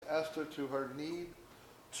Esther to her need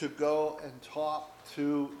to go and talk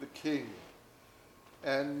to the king.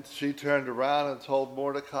 And she turned around and told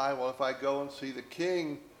Mordecai, well, if I go and see the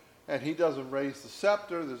king and he doesn't raise the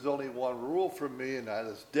scepter, there's only one rule for me, and that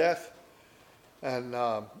is death. And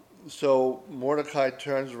so Mordecai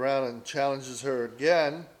turns around and challenges her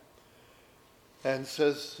again and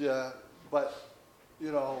says, but,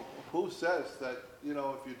 who says that, if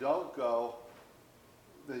you don't go,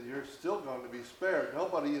 that you're still going to be spared?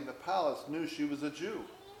 Nobody in the palace knew she was a Jew.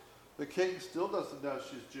 The king still doesn't know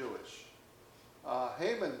she's Jewish.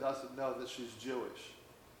 Haman doesn't know that she's Jewish.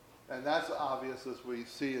 And that's obvious, as we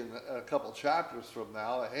see in a couple chapters from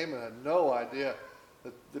now. Haman had no idea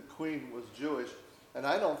that the queen was Jewish. And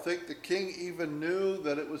I don't think the king even knew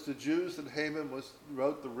that it was the Jews that Haman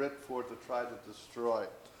wrote the writ for to try to destroy.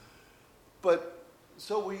 But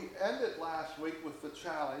so we ended last week with the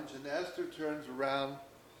challenge, and Esther turns around.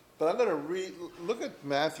 But I'm going to look at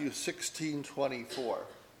Matthew 16:24.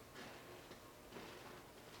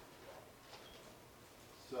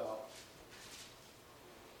 So,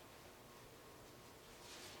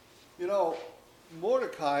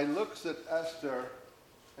 Mordecai looks at Esther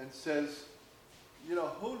and says,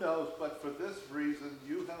 who knows, but for this reason,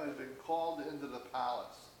 you have been called into the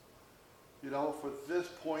palace. For this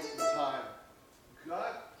point in time.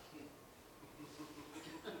 God?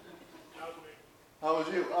 How was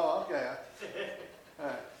you? Oh, okay. All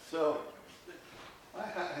right. So, I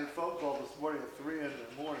had a phone call this morning at 3 in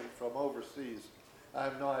the morning from overseas. I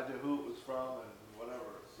have no idea who it was from and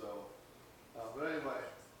whatever. So, but anyway.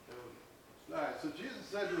 All right. So Jesus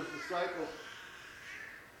said to his disciples,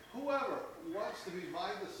 whoever wants to be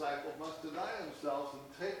my disciple must deny themselves and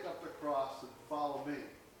take up the cross and follow me.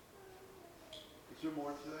 Is there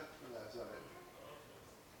more to that? Or that's not it?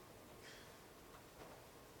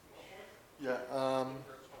 Yeah.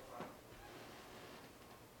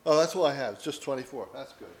 Oh, that's all I have. It's just 24.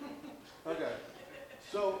 That's good. Okay.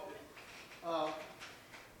 So,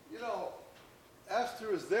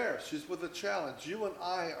 Esther is there. She's with a challenge. You and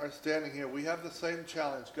I are standing here. We have the same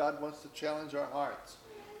challenge. God wants to challenge our hearts.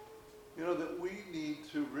 That we need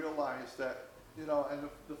to realize that, and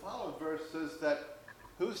the following verse says that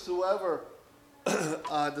whosoever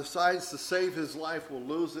decides to save his life will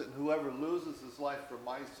lose it, and whoever loses his life for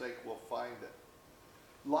my sake will find it.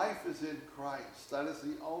 Life is in Christ. That is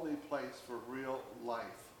the only place for real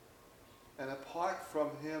life. And apart from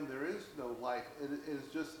him, there is no life. It is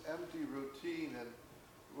just empty routine and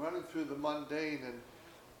running through the mundane. And,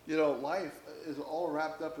 life is all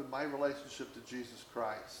wrapped up in my relationship to Jesus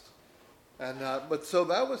Christ. And but so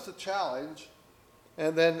that was the challenge.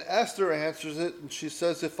 And then Esther answers it, and she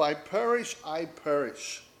says, if I perish, I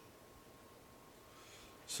perish.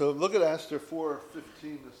 So look at Esther 4:15 to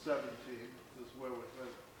 17. This is where we're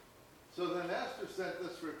at. So then Esther sent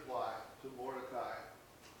this reply to Mordecai.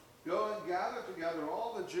 Go and gather together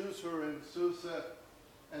all the Jews who are in Susa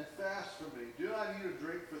and fast for me. Do not eat or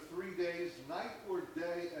drink for 3 days, night or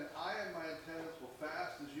day, and I and my attendants will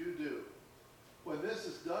fast as you do. When this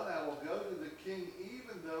is done, I will go to the king,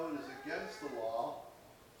 even though it is against the law.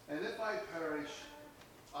 And if I perish,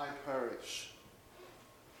 I perish.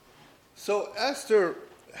 So Esther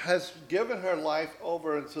has given her life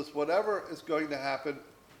over and says, whatever is going to happen,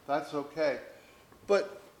 that's okay.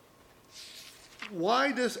 But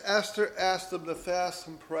why does Esther ask them to fast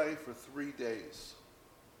and pray for 3 days?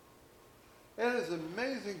 It is an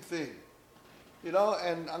amazing thing.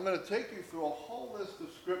 And I'm going to take you through a whole list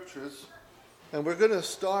of scriptures. And we're going to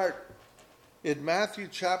start in Matthew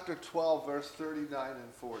chapter 12, verse 39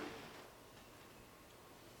 and 40.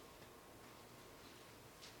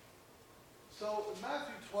 So in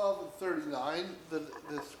Matthew 12 and 39, the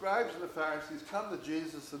scribes and the Pharisees come to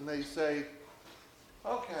Jesus and they say,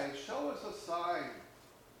 okay, show us a sign.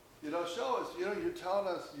 Show us, you're telling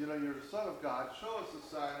us, you're the Son of God. Show us a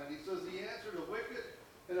sign. And he says, the answer to wicked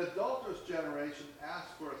and adulterous generation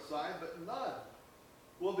asks for a sign, but none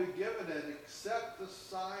will be given it except the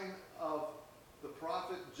sign of the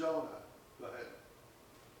prophet Jonah. Go ahead.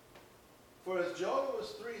 For as Jonah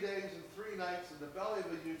was 3 days and 3 nights in the belly of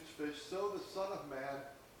a huge fish, so the Son of Man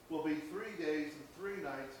will be 3 days and 3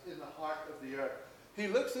 nights in the heart of the earth. He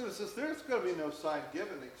looks at it and says, there's going to be no sign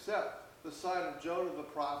given except the sign of Jonah the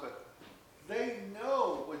prophet. They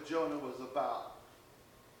know what Jonah was about.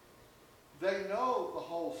 They know the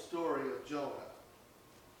whole story of Jonah.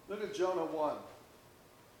 Look at Jonah 1.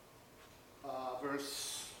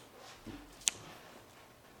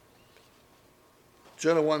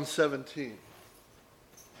 Jonah 1:17.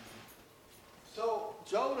 So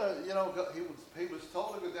Jonah, he was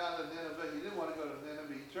told to go down to Nineveh. He didn't want to go to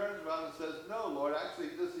Nineveh. He turns around and says, no, Lord, actually,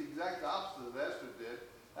 this is the exact opposite of Esther did.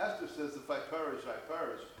 Esther says, if I perish, I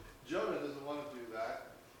perish. Jonah doesn't want to do that.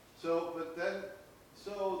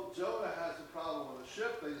 So Jonah has a problem on the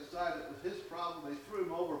ship. They decided it was his problem. They threw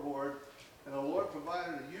him overboard. And the Lord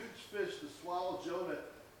provided a huge fish to swallow Jonah.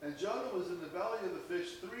 And Jonah was in the belly of the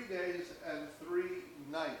fish 3 days and 3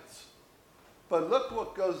 nights. But look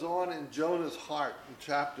what goes on in Jonah's heart in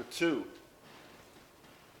chapter 2.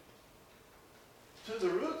 To the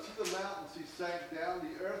roots of the mountains he sank down.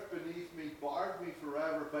 The earth beneath me barred me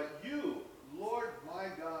forever. But you, Lord my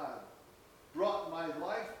God, brought my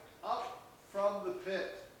life up from the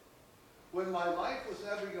pit. When my life was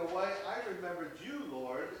ebbing away, I remembered you,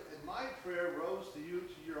 Lord, and my prayer rose to you,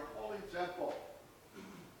 to your holy temple.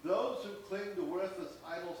 Those who cling to worthless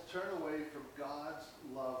idols turn away from God's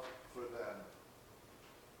love for them.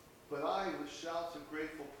 But I, with shouts of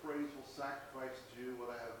grateful praise, will sacrifice to you what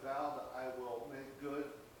I have vowed that I will make good.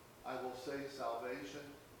 I will say salvation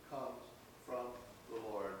comes from the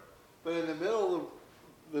Lord. But in the middle of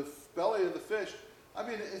the belly of the fish, I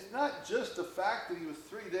mean, it's not just the fact that he was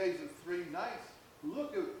 3 days and 3 nights.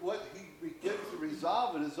 Look at what he begins to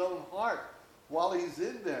resolve in his own heart while he's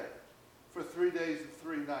in there for 3 days and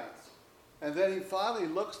 3 nights. And then he finally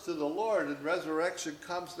looks to the Lord, and resurrection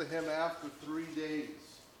comes to him after 3 days.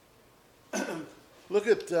 Look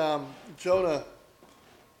at Jonah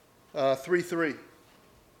 3:3.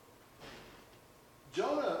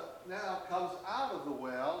 Jonah now comes out of the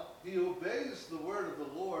whale. He obeys the word of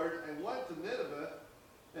the Lord and went to Nineveh.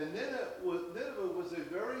 And Nineveh was a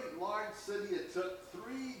very large city. It took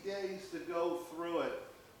 3 days to go through it.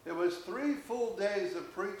 It was 3 full days of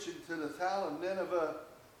preaching to the town of Nineveh,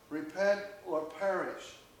 repent or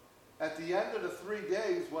perish. At the end of the 3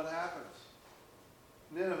 days, what happens?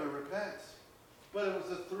 Nineveh repents. But it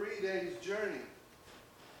was a 3 days journey.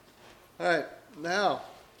 All right, now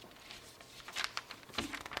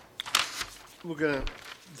we're going to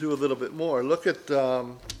do a little bit more. Look at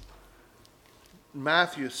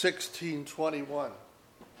Matthew 16:21.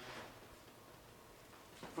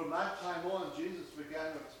 From that time on, Jesus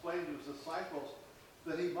began to explain to his disciples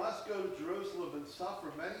that he must go to Jerusalem and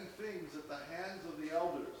suffer many things at the hands of the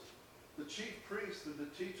elders, the chief priests and the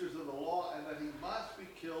teachers of the law, and that he must be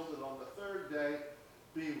killed and on the 3rd day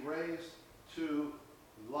be raised to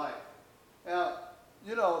life. Now,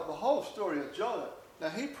 you know, the whole story of Jonah, now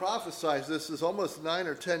he prophesies this is almost 9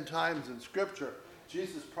 or 10 times in Scripture.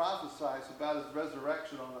 Jesus prophesies about his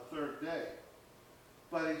resurrection on the 3rd day.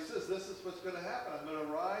 But he says, this is what's going to happen. I'm going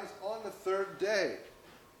to rise on the 3rd day.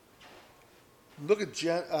 Look at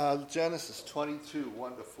Genesis 22,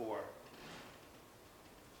 1-4.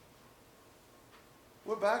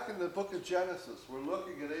 We're back in the book of Genesis. We're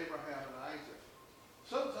looking at Abraham and Isaac.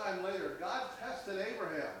 Sometime later, God tested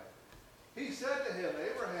Abraham. He said to him,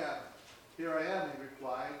 Abraham, here I am, he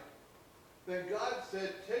replied. Then God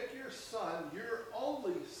said, take your son, your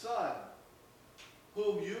only son,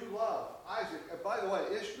 whom you love, Isaac. And by the way,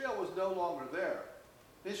 Ishmael was no longer there.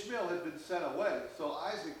 Ishmael had been sent away, so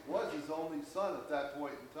Isaac was his only son at that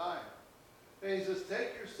point in time. And he says,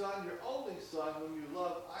 take your son, your only son, whom you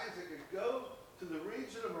love, Isaac, and go to the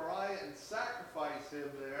region of Moriah and sacrifice him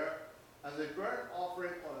there as a burnt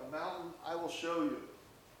offering on a mountain I will show you.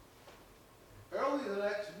 Early the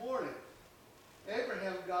next morning,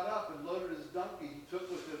 Abraham got up and loaded his donkey. He took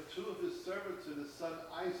with him 2 of his servants and his son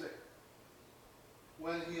Isaac.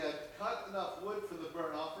 When he had cut enough wood for the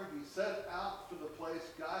burnt offering, he set out for the place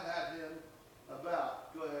God had him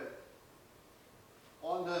about. Go ahead.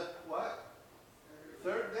 On the what?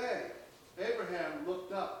 3rd day, Abraham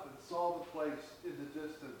looked up and saw the place in the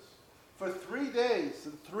distance. For 3 days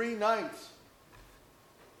and 3 nights,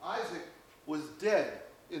 Isaac was dead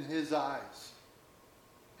in his eyes.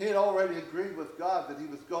 He had already agreed with God that he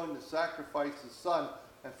was going to sacrifice his son.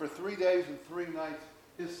 And for 3 days and 3 nights,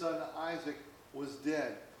 his son Isaac was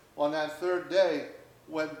dead. On that 3rd day,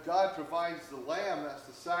 when God provides the lamb as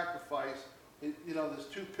the sacrifice, there's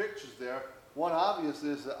 2 pictures there. One obvious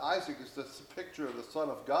is that Isaac is just a picture of the Son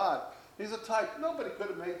of God. He's a type. Nobody could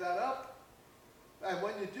have made that up. And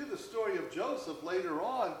when you do the story of Joseph later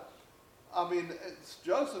on, I mean,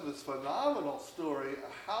 Joseph is a phenomenal story.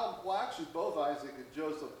 Actually, both Isaac and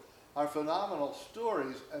Joseph are phenomenal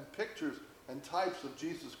stories and pictures and types of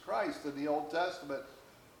Jesus Christ in the Old Testament.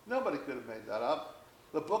 Nobody could have made that up.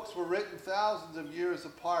 The books were written thousands of years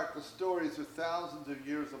apart. The stories are thousands of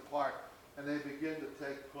years apart, and they begin to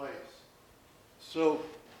take place. So,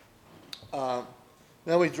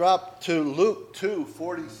 now we drop to Luke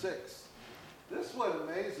 2:46. This one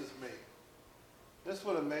amazes me. This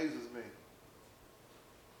one amazes me.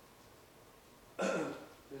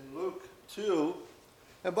 In Luke 2,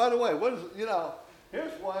 and by the way,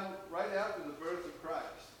 here's one right after the birth of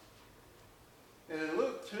Christ.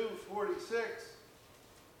 46,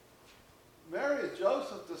 Mary and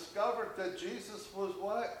Joseph discovered that Jesus was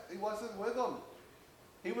what? He wasn't with them.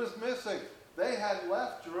 He was missing. They had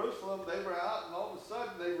left Jerusalem. They were out, and all of a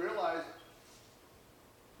sudden they realized,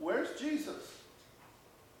 where's Jesus?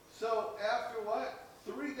 So after what?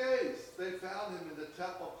 3 days, they found him in the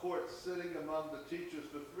temple courts sitting among the teachers.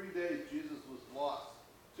 For 3 days, Jesus was lost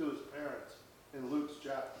to his parents in Luke's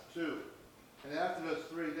chapter 2. And after those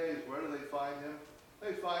 3 days, where do they find him?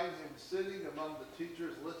 They find him sitting among the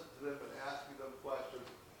teachers, listening to them and asking them questions.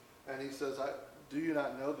 And he says, do you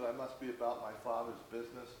not know that I must be about my Father's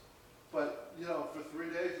business? But, for 3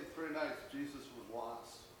 days and 3 nights, Jesus was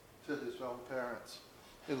lost to his own parents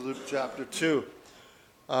in Luke chapter 2.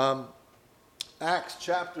 Acts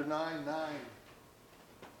chapter 9:9.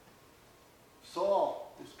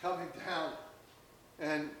 Saul is coming down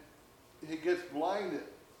and he gets blinded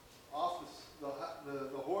off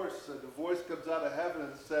the horse, and the voice comes out of heaven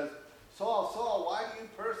and says, Saul, Saul, why do you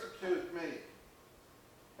persecute me?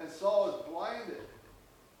 And Saul is blinded.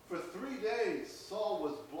 For 3 days, Saul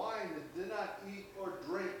was blind and did not eat or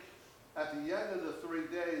drink. At the end of the 3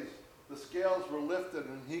 days, the scales were lifted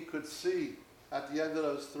and he could see at the end of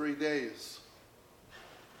those 3 days.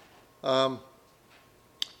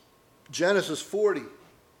 Genesis 40,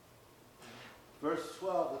 verse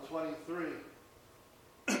 12 to 23.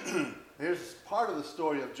 Here's part of the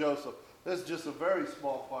story of Joseph. This is just a very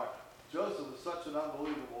small part. Joseph is such an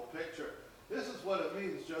unbelievable picture. This is what it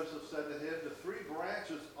means, Joseph said to him. The 3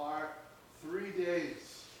 branches are 3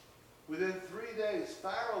 days. Within 3 days,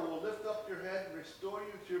 Pharaoh will lift up your head and restore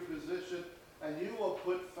you to your position, and you will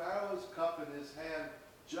put Pharaoh's cup in his hand,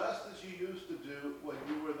 just as you used to do when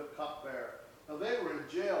you were the cupbearer. Now, they were in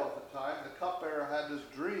jail at the time. The cupbearer had this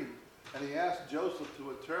dream, and he asked Joseph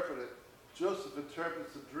to interpret it. Joseph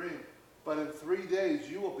interprets the dream. But in 3 days,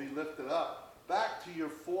 you will be lifted up back to your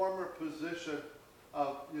former position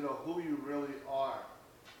of, who you really are.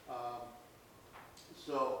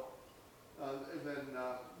 And then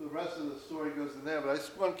the rest of the story goes in there. But I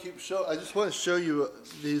just want to show you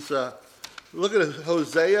these. Look at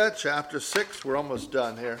Hosea chapter 6. We're almost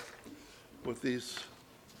done here with these.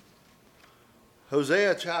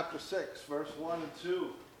 Hosea chapter 6, verse 1 and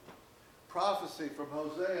 2. Prophecy from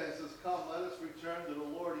Hosea. It says, come, let us return to the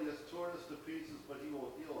Lord. He has torn us to pieces, but he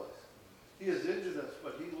will heal us. He has injured us,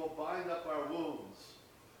 but he will bind up our wounds.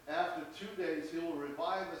 After 2 days, he will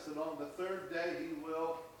revive us, and on the 3rd day, he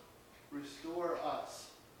will restore us,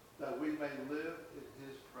 that we may live in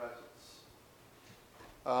his presence.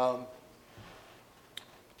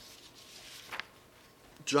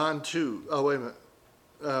 John 2. Oh, wait a minute.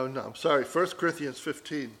 No, I'm sorry. 1 Corinthians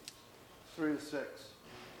 15, 3 to 6.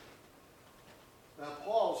 Now,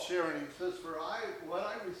 Paul's sharing. He says, for what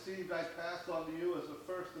I received, I passed on to you as of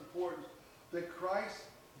first importance, that Christ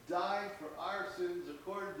died for our sins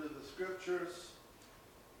according to the Scriptures.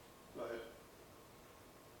 Go ahead.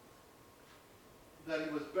 That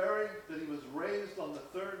he was buried, that he was raised on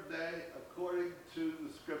the 3rd day according to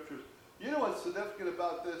the Scriptures. You know what's significant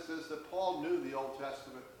about this is that Paul knew the Old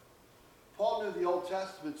Testament. Paul knew the Old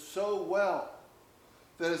Testament so well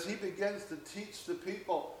that as he begins to teach the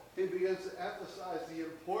people, he begins to emphasize the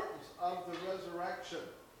importance of the resurrection.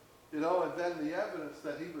 And then the evidence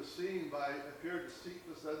that he was seen appeared to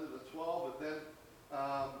Cephas under the 12, and then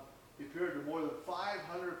he appeared to more than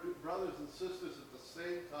 500 brothers and sisters at the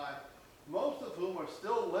same time, most of whom are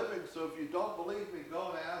still living. So if you don't believe me,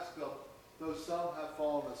 go and ask them, though some have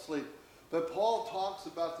fallen asleep. But Paul talks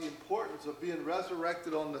about the importance of being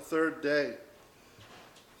resurrected on the 3rd day.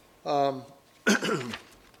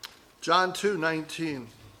 John 2:19.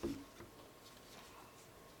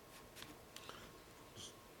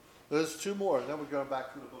 There's 2 more, and then we're going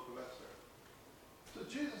back to the book of Esther. So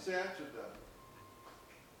Jesus answered them.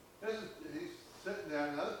 He's sitting there.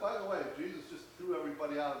 Now, by the way, Jesus just threw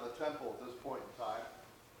everybody out of the temple at this point in time.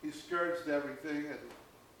 He scourged everything, and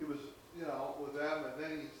he was, with them. And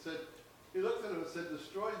then he looked at them and said,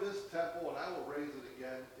 destroy this temple, and I will raise it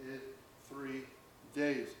again in 3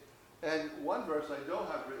 days. And one verse I don't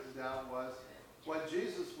have written down was, when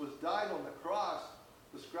Jesus died on the cross,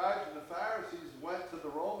 the scribes and the Pharisees went to the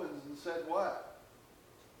Romans and said what?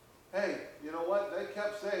 Hey, you know what? They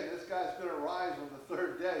kept saying, this guy's going to rise on the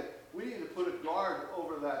 3rd day. We need to put a guard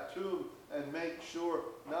over that tomb and make sure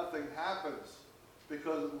nothing happens.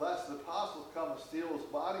 Because unless the apostles come and steal his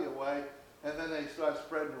body away, and then they start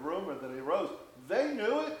spreading the rumor that he rose. They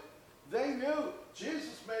knew it. They knew.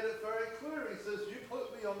 Jesus made it very clear. He says, you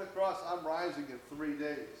put me on the cross, I'm rising in 3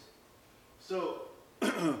 days. So,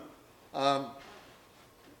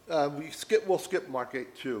 we'll skip Mark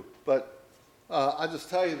 8:2. But I'll just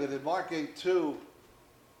tell you that in Mark 8:2,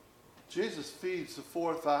 Jesus feeds the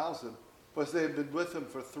 4,000, but they've been with him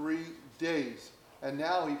for 3 days. And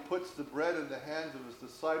now he puts the bread in the hands of his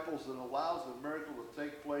disciples and allows the miracle to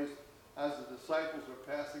take place as the disciples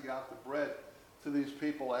are passing out the bread to these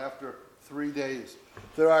people after 3 days.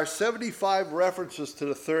 There are 75 references to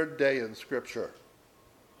the third day in Scripture.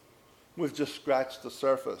 We've just scratched the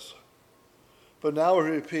surface. But now we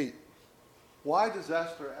repeat. Why does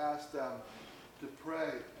Esther ask them to pray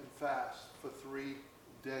and fast for 3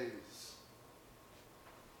 days?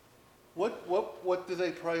 What do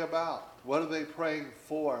they pray about? What are they praying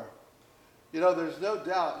for? You know, there's no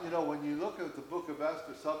doubt, when you look at the book of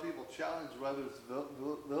Esther, some people challenge whether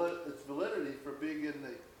its validity for being in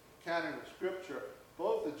the canon of Scripture.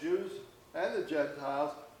 Both the Jews and the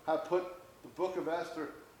Gentiles have put the book of Esther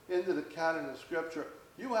into the canon of Scripture.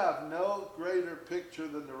 You have no greater picture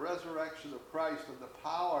than the resurrection of Christ and the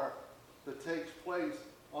power that takes place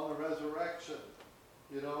on the resurrection.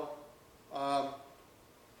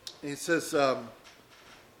 He says,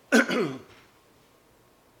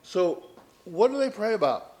 so what do they pray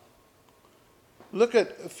about? Look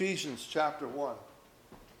at Ephesians chapter 1.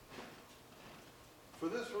 For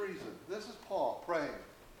this reason, this is Paul praying.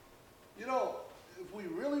 If we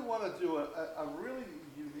really want to do a really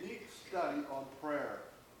unique study on prayer,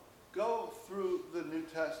 go through the New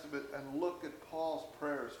Testament and look at Paul's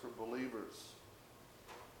prayers for believers.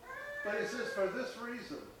 But he says, for this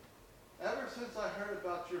reason, ever since I heard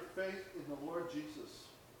about your faith in the Lord Jesus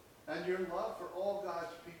and your love for all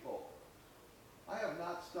God's people, I have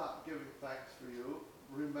not stopped giving thanks for you,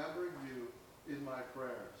 remembering you in my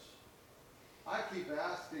prayers. I keep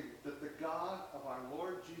asking that the God of our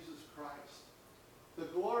Lord Jesus Christ, the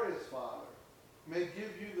glorious Father, may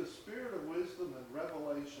give you the spirit of wisdom and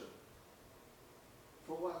revelation.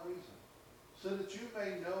 For what reason? So that you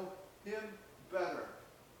may know him better.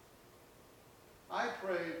 I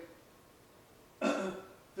pray that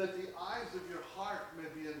the eyes of your heart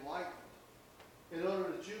may be enlightened, in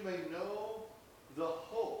order that you may know the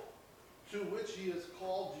hope to which he has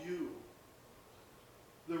called you,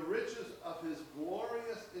 the riches of his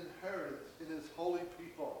glorious inheritance in his holy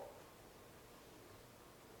people.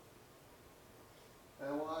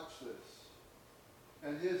 And watch this.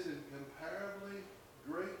 And his incomparably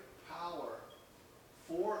great power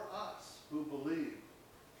for us who believe.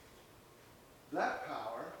 That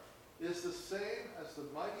power is the same as the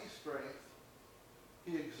mighty strength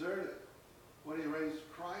he exerted when he raised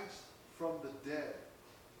Christ from the dead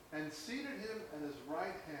and seated him at his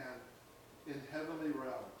right hand in heavenly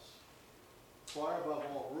realms, far above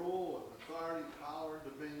all rule and authority, power,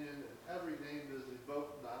 dominion, and every name that is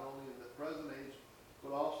invoked not only in the present age,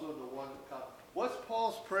 but also the one to come. What's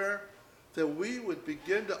Paul's prayer? That we would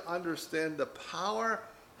begin to understand the power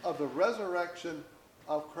of the resurrection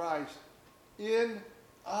of Christ in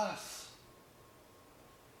us.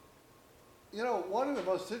 One of the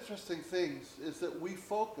most interesting things is that we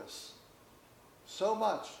focus so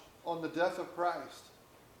much on the death of Christ.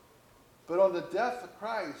 But on the death of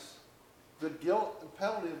Christ, the guilt and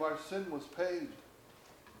penalty of our sin was paid.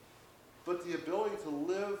 But the ability to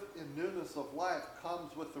live in newness of life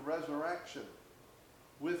comes with the resurrection,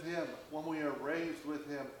 with him, when we are raised with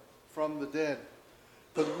him from the dead.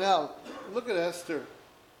 But now, look at Esther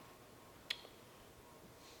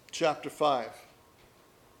chapter 5.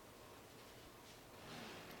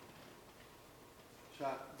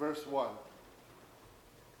 Verse 1.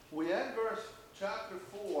 We end chapter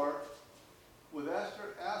 4 with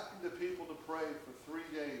Esther asking the people to pray for 3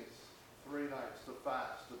 days, 3 nights, to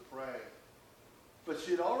fast, to pray. But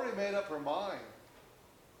she'd already made up her mind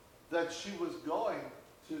that she was going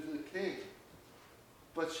to the king.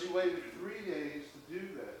 But she waited 3 days to do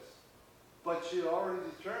this. But she had already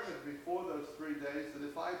determined before those 3 days that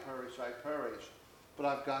if I perish, I perish. But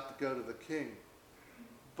I've got to go to the king.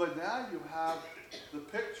 But now you have the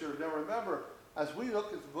picture. Now remember, as we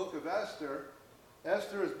look at the book of Esther,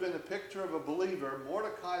 Esther has been a picture of a believer,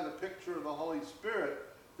 Mordecai the picture of the Holy Spirit,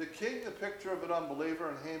 the king the picture of an unbeliever,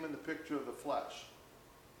 and Haman the picture of the flesh.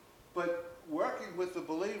 But working with the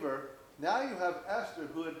believer, now you have Esther,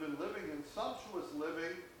 who had been living in sumptuous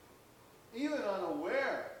living, even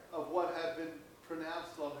unaware of what had been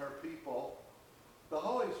pronounced on her people. The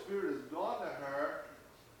Holy Spirit has gone to her,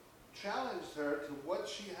 challenged her to what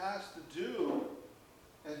she has to do,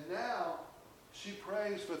 and now she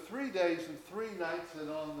prays for 3 days and 3 nights, and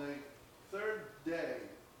on the 3rd day,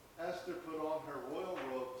 Esther put on her royal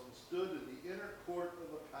robes and stood in the inner court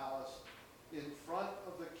of the palace in front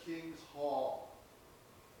of the king's hall.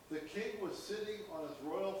 The king was sitting on his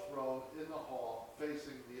royal throne in the hall,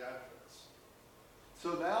 facing the entrance.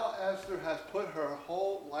 So now Esther has put her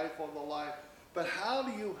whole life on the line. But how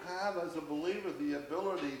do you have, as a believer, the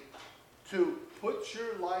ability to put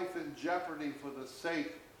your life in jeopardy for the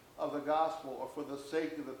sake of the gospel or for the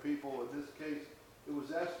sake of the people? In this case, it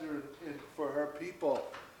was Esther and for her people.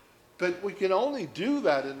 But we can only do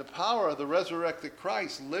that in the power of the resurrected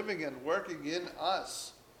Christ living and working in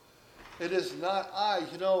us. It is not I.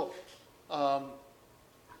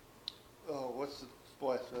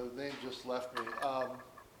 The name just left me.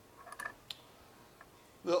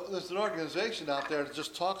 There's an organization out there that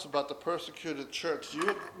just talks about the persecuted church.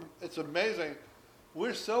 It's amazing.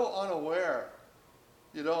 We're so unaware,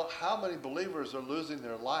 how many believers are losing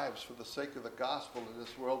their lives for the sake of the gospel in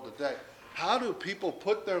this world today. How do people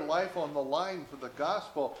put their life on the line for the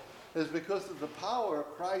gospel? Is because of the power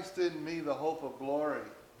of Christ in me, the hope of glory.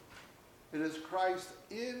 It is Christ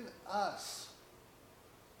in us.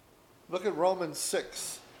 Look at Romans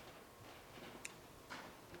 6.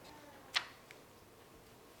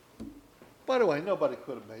 By the way, nobody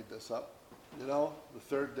could have made this up. The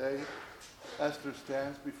third day, Esther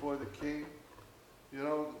stands before the king.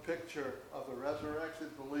 The picture of the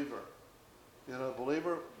resurrected believer. The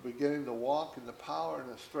believer beginning to walk in the power and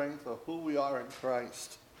the strength of who we are in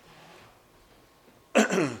Christ.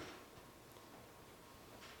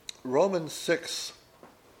 Romans 6,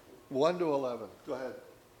 1 to 11. Go ahead.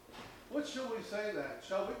 What shall we say then?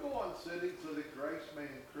 Shall we go on sinning so that grace may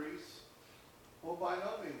increase? Well, by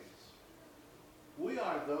no means. We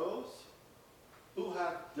are those who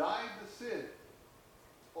have died to sin.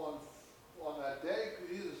 On that day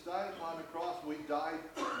Jesus died upon the cross, we died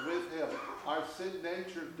with him. Our sin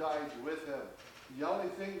nature died with him. The only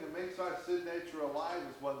thing that makes our sin nature alive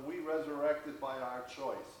is when we resurrected by our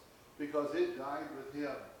choice, because it died with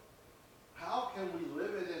him. How can we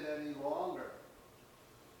live in it any longer?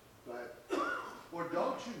 Right? Or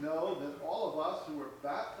don't you know that all of us who were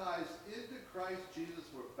baptized into Christ Jesus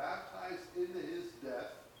were baptized into his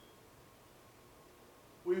death?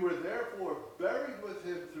 We were therefore buried with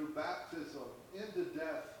him through baptism into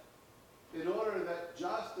death, in order that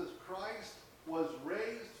just as Christ was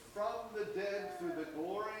raised from the dead through the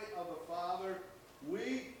glory of the Father,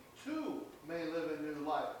 we too may live a new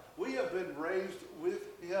life. We have been raised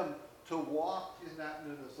with him to walk in that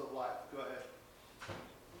newness of life. Go ahead.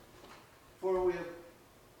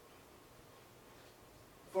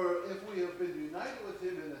 For if we have been united with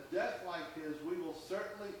him in a death like his, we will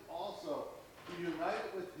certainly also be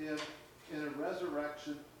united with him in a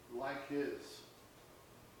resurrection like his.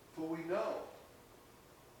 For we know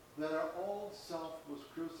that our old self was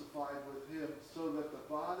crucified with him, so that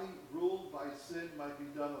the body ruled by sin might be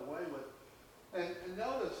done away with. And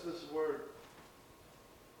notice this word,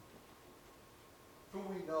 for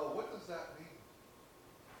we know. What does that mean?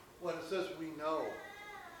 When it says we know.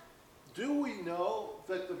 Do we know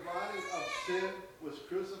that the body of sin was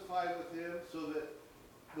crucified with him so that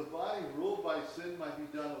the body ruled by sin might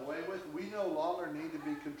be done away with? We no longer need to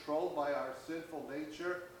be controlled by our sinful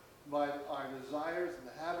nature, by our desires and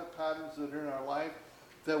the habit patterns that are in our life,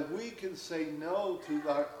 that we can say no to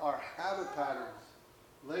our habit patterns,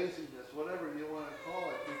 laziness, whatever you want to call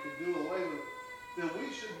it, we can do away with. That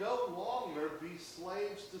we should no longer be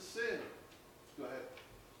slaves to sin. Go ahead.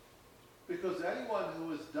 Because anyone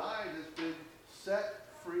who has died has been set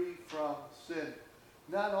free from sin.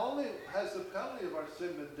 Not only has the penalty of our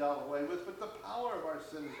sin been dealt away with, but the power of our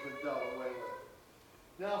sin has been dealt away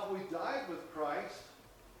with. Now, if we died with Christ,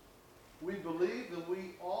 we believe that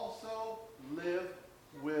we also live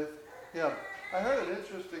with him. I heard an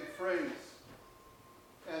interesting phrase,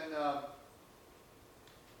 and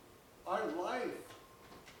our life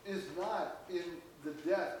is not in the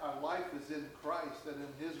death. Our life is in Christ and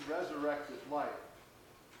in his resurrected life.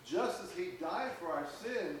 Just as he died for our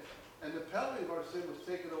sin, and the penalty of our sin was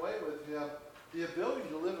taken away with him, the ability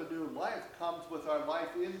to live a new life comes with our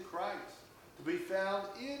life in Christ, to be found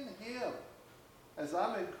in him. As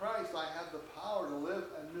I'm in Christ, I have the power to live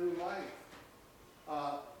a new life.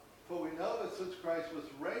 For we know that since Christ was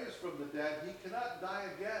raised from the dead, he cannot die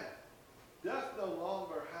again. Death no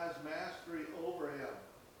longer has mastery over him.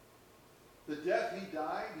 The death he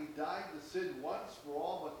died to sin once for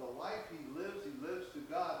all, but the life he lives to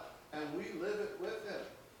God, and we live it with him.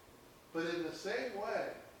 But in the same way,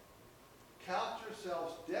 count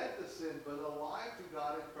yourselves dead to sin, but alive to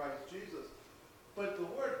God in Christ Jesus. But the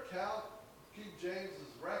word count, King James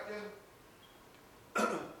is reckon.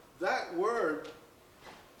 That word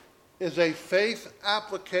is a faith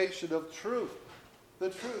application of truth. The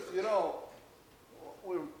truth,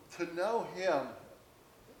 to know him,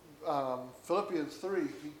 Philippians 3,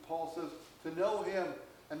 Paul says, to know him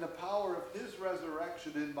and the power of his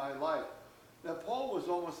resurrection in my life. Now, Paul was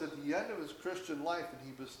almost at the end of his Christian life, and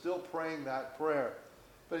he was still praying that prayer.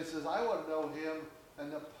 But he says, I want to know him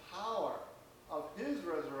and the power of his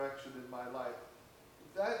resurrection in my life.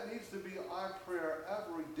 That needs to be our prayer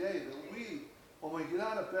every day, that we, when we get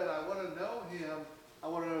out of bed, I want to know him. I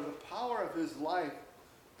want to know the power of his life,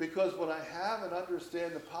 because when I have and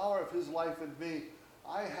understand the power of his life in me,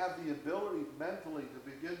 I have the ability mentally to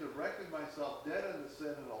begin to reckon myself dead unto sin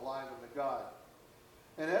and alive unto God.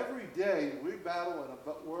 And every day we battle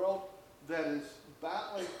in a world that is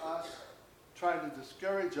battling us, trying to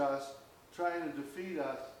discourage us, trying to defeat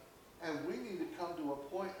us. And we need to come to a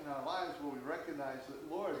point in our lives where we recognize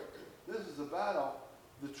that, Lord, this is a battle.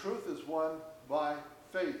 The truth is won by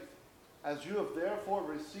faith. As you have therefore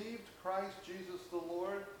received Christ Jesus the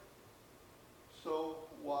Lord, so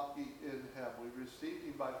walk ye in him. We received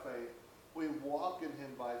him by faith. We walk in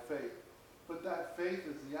him by faith. But that faith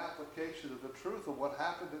is the application of the truth of what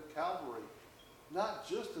happened at Calvary. Not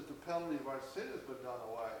just that the penalty of our sin has been done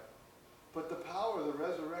away, but the power of the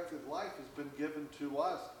resurrected life has been given to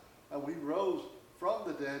us. And we rose from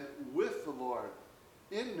the dead with the Lord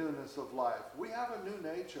in newness of life. We have a new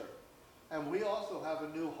nature. And we also have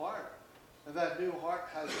a new heart. And that new heart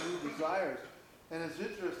has new desires. And it's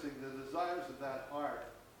interesting, the desires of that heart,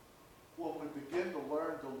 when we begin to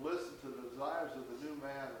learn to listen to the desires of the new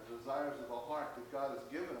man, the desires of the heart that God has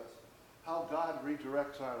given us, how God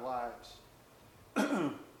redirects our lives.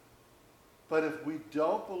 But if we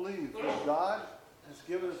don't believe that God has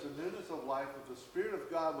given us a newness of life with the Spirit of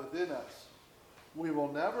God within us, we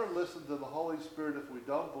will never listen to the Holy Spirit if we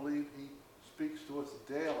don't believe he speaks to us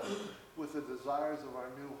daily with the desires of our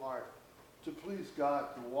new heart, to please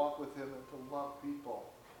God, to walk with him, and to love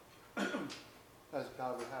people as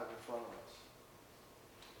God would have in front of us.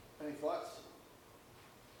 Any thoughts?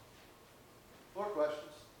 More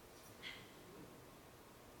questions?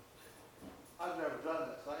 I've never done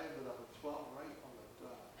this. I ended up at 12 right on the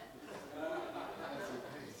dot. That's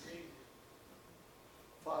amazing.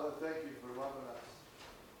 Father, thank you for loving us.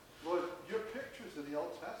 Lord, your pictures in the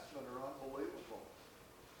Old Testament are unbelievable.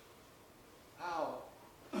 How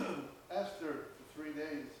Esther, for 3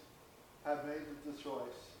 days, had made the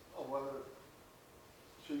choice of whether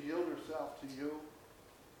to yield herself to you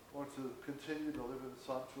or to continue to live in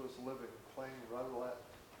sumptuous living, plain rudlet.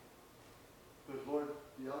 But Lord,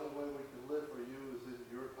 the only way we can live for you is in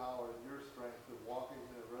your power and your strength and walking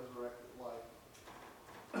in a resurrected life.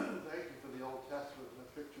 Thank you for the Old Testament and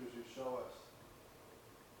the pictures you show us.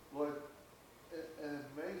 Lord, it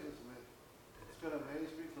amazes me. It's going to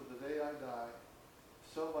amaze me till the day I die.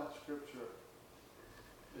 So much Scripture.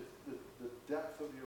 It's the depth of your